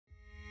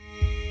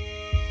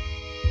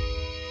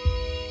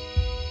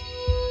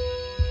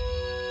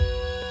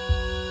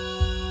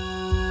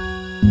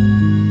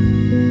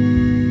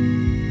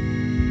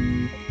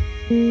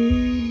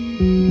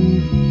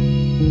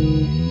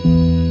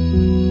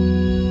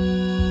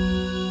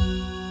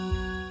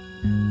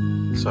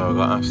So I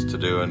got asked to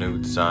do a new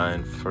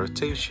design for a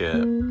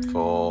t-shirt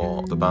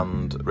for the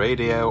band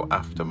Radio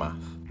Aftermath.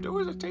 Do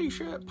us a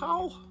t-shirt,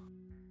 pal.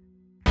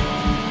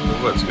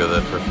 We've worked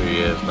together for a few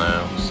years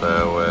now,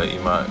 so you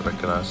might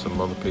recognise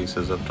some other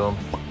pieces I've done.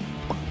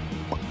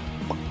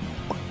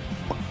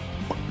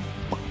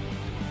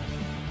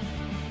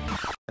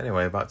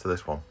 Anyway, back to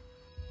this one.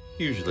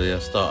 Usually I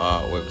start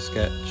out with a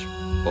sketch,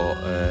 but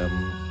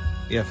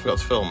yeah, I forgot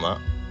to film that.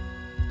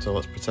 So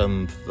let's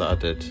pretend that I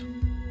did.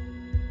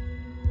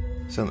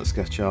 Sent the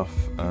sketch off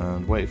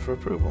and wait for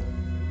approval.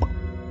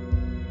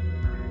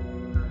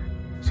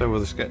 So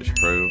with the sketch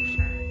approved,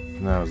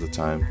 now is the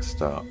time to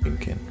start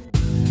inking.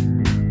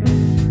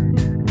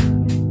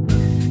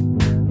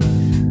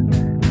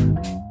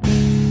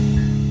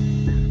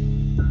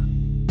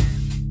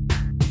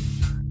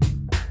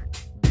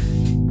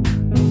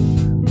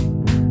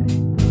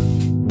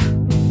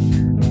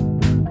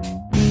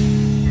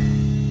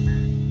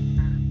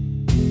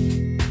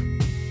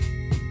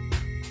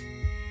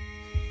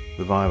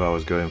 The vibe I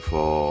was going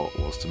for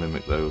was to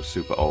mimic those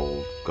super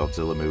old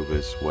Godzilla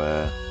movies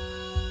where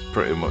it's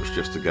pretty much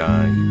just a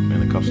guy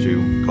in a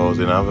costume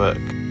causing havoc.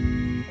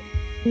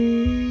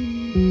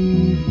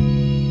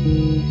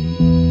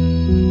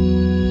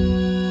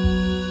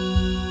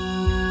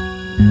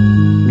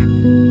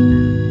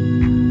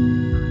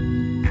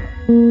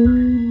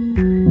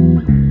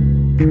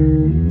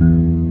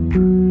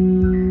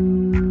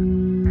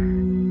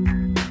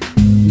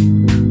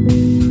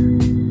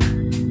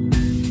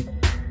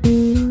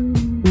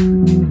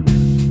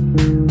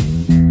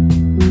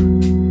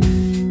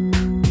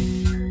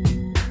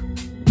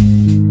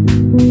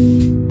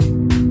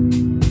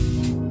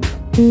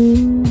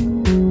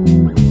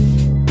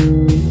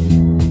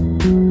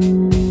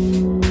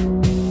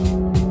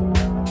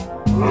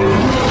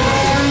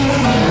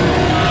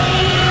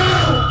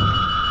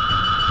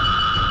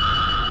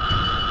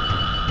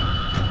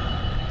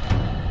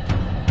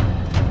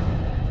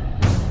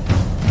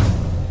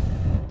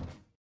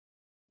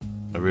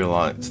 I really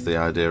liked the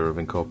idea of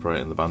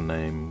incorporating the band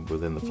name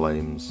within the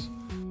flames,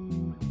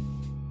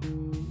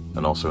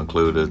 and also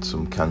included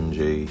some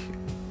kanji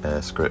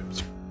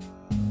scripts.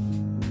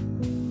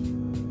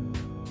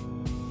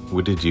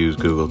 We did use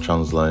Google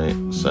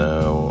Translate,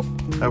 so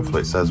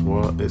hopefully it says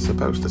what it's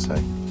supposed to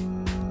say.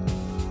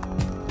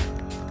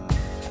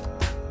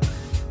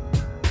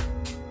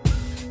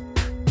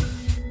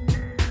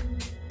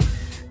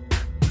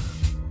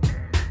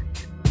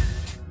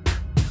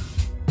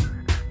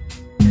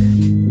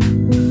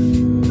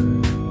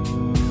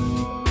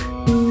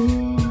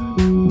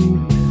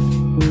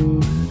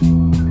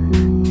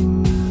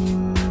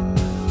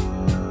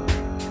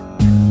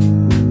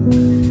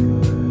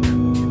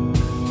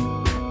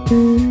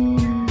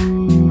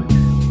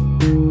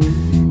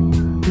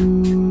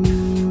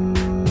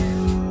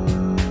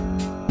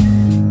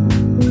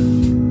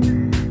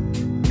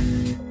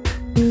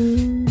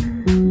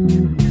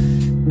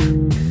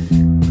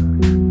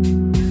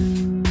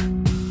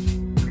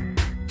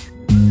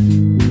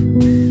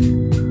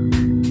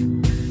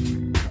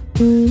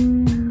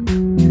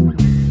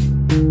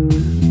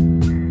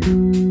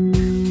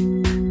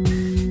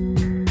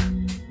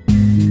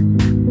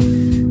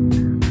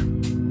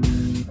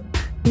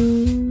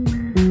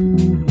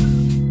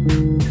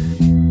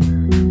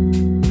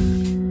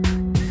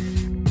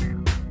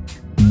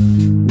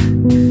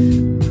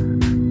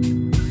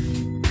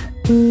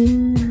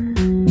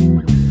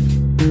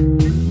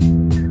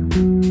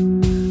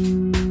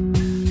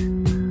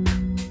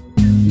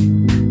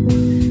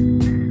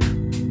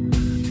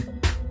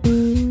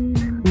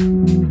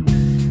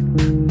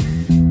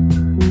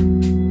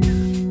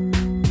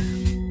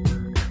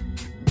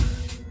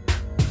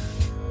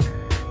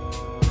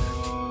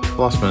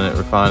 Last minute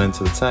refining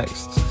to the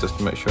text just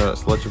to make sure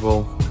it's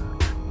legible,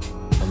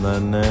 and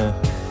then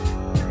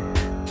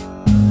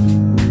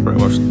pretty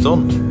much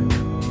done.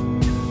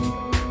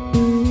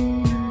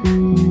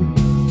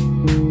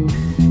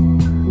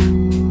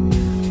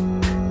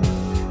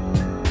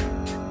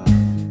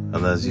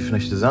 And there's your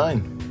finished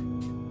design.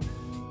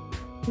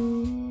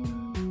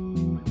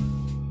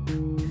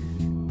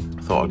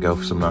 I thought I'd go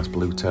for some nice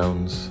blue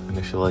tones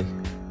initially,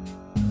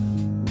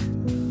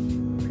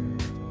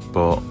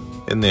 but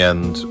in the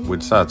end, we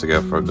decided to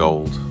go for a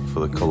gold for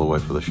the colourway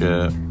for the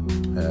shirt.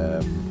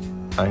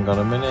 Hang on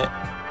a minute.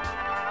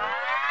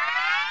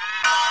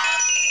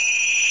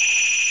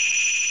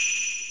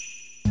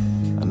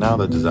 And now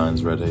the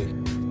design's ready.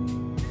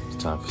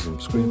 It's time for some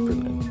screen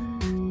printing.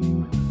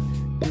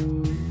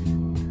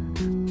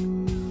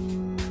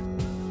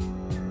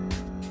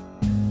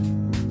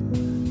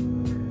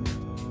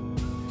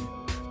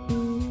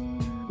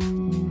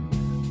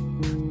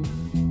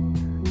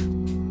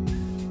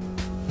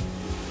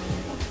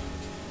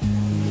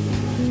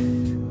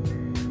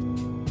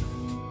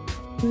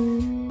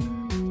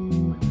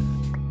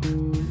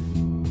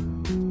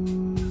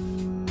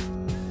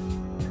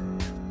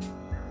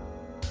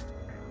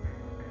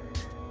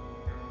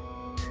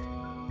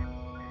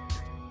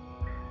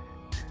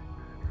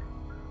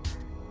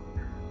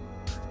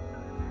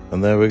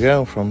 And there we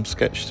go, from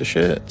sketch to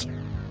shirt.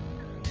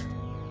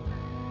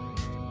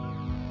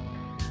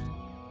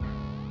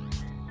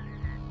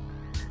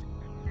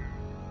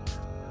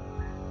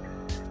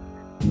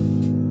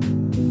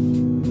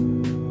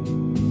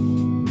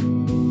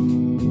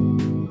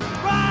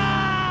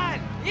 Run!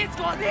 It's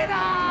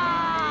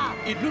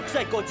Godzilla! It looks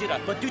like Godzilla,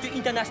 but due to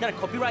international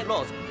copyright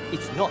laws,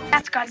 it's not.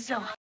 That's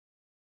Godzilla.